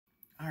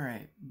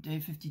Alright, day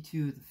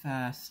 52 of the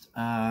fast,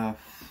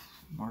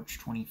 March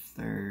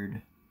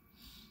 23rd,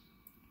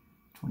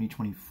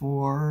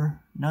 2024,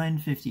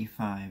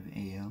 9:55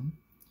 a.m.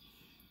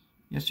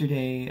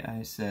 Yesterday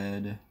I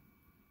said,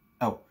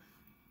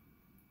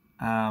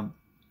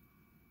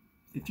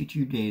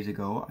 52 days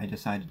ago I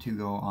decided to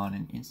go on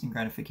an instant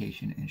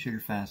gratification and sugar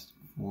fast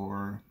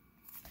for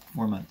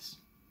 4 months.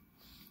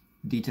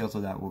 The details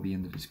of that will be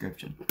in the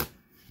description.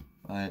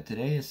 But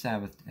today is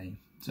Sabbath day,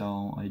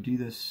 so I do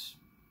this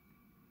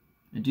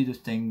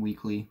thing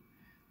weekly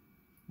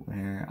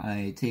where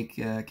I take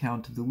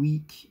account of the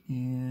week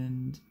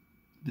and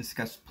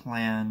discuss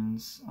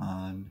plans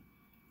on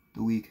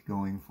the week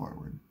going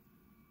forward.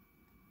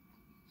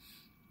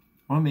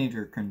 One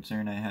major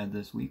concern I had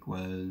this week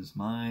was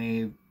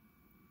my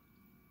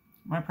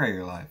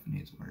prayer life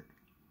needs work.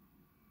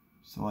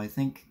 So I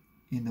think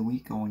in the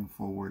week going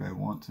forward I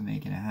want to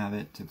make it a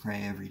habit to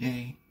pray every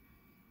day,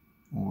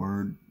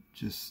 or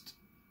just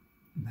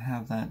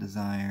have that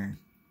desire.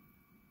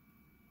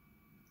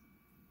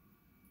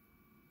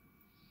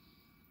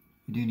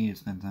 I do need to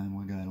spend time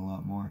with God a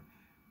lot more.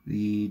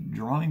 The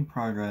drawing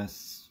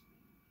progress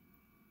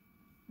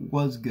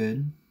was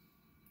good.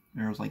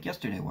 It was like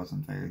yesterday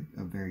wasn't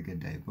a very good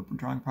day, but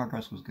drawing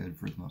progress was good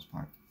for the most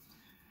part.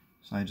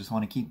 So I just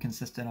want to keep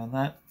consistent on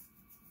that.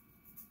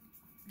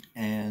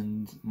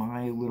 And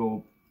my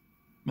little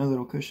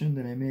cushion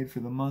that I made for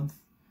the month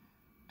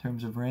in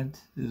terms of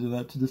rent is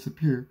about to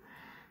disappear.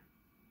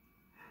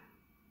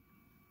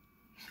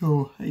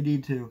 So I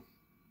need to.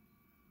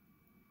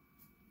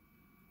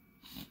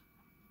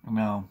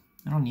 No,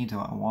 I don't need to.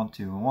 I want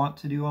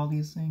to do all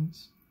these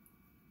things.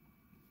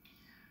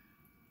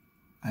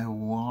 I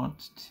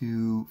want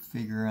to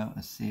figure out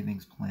a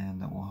savings plan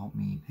that will help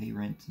me pay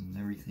rent and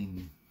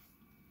everything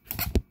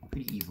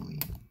pretty easily.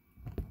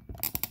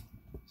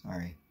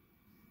 Sorry.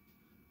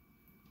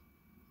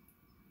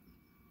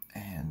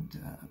 And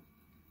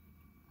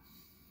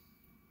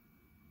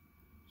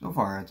so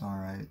far it's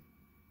alright.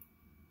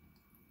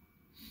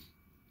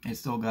 I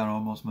still got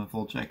almost my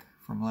full check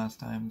from last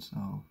time,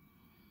 so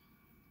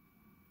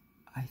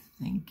I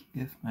think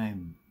if I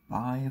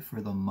buy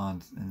for the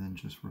month and then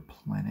just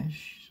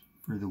replenish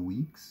for the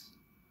weeks,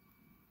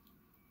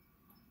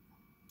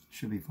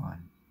 should be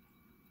fine.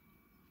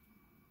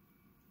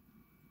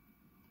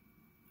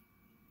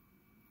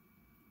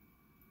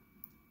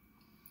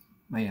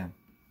 But yeah,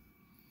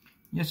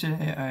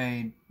 yesterday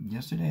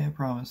I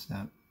promised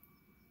that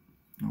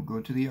I'll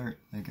go to the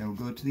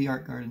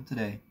art garden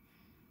today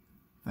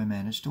if I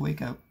managed to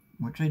wake up,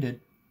 which I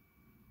did.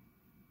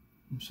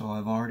 So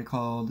I've already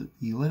called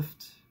the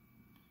lift.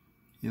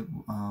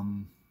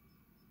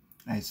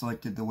 I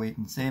selected the wait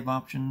and save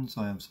option, so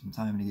I have some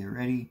time to get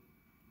ready.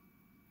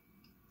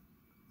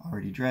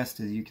 Already dressed,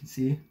 as you can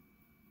see.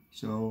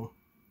 So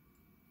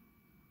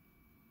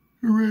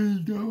I'm ready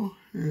to go,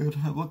 and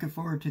I'm looking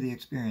forward to the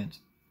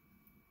experience.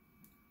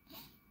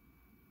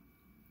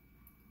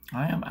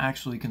 I am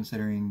actually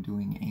considering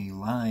doing a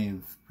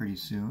live pretty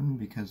soon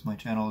because my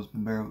channel has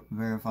been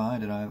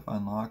verified and I've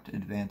unlocked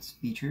advanced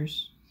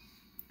features.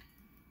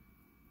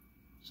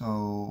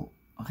 So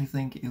I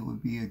think it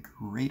would be a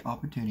great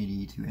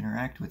opportunity to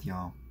interact with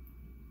y'all.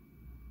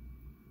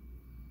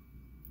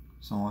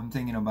 So I'm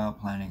thinking about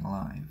planning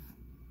live.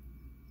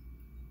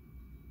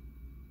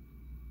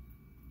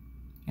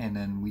 And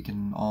then we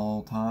can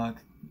all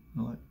talk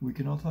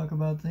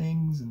about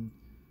things and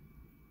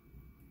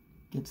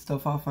get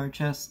stuff off our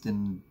chest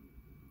and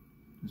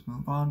just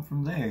move on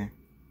from there.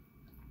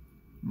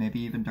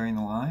 Maybe even during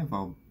the live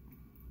I'll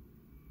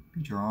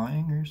be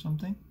drawing or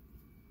something.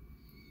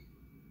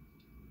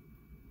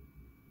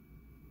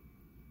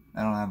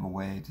 I don't have a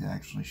way to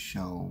actually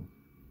show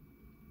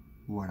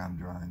what I'm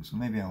drawing, so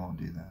maybe I won't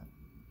do that.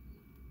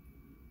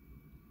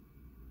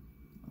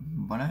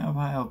 But I have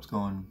high hopes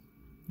going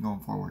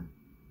forward.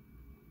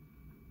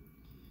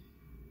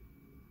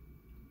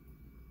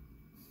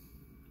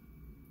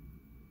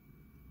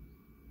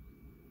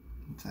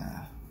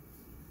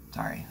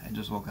 Sorry, I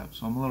just woke up,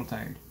 so I'm a little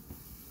tired.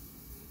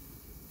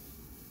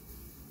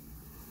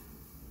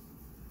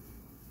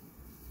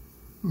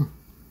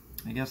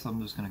 I guess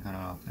I'm just gonna cut it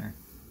off there.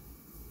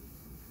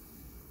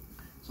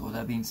 So with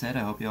that being said, I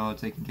hope you all are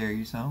taking care of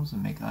yourselves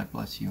and may God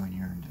bless you in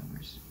your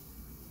endeavors.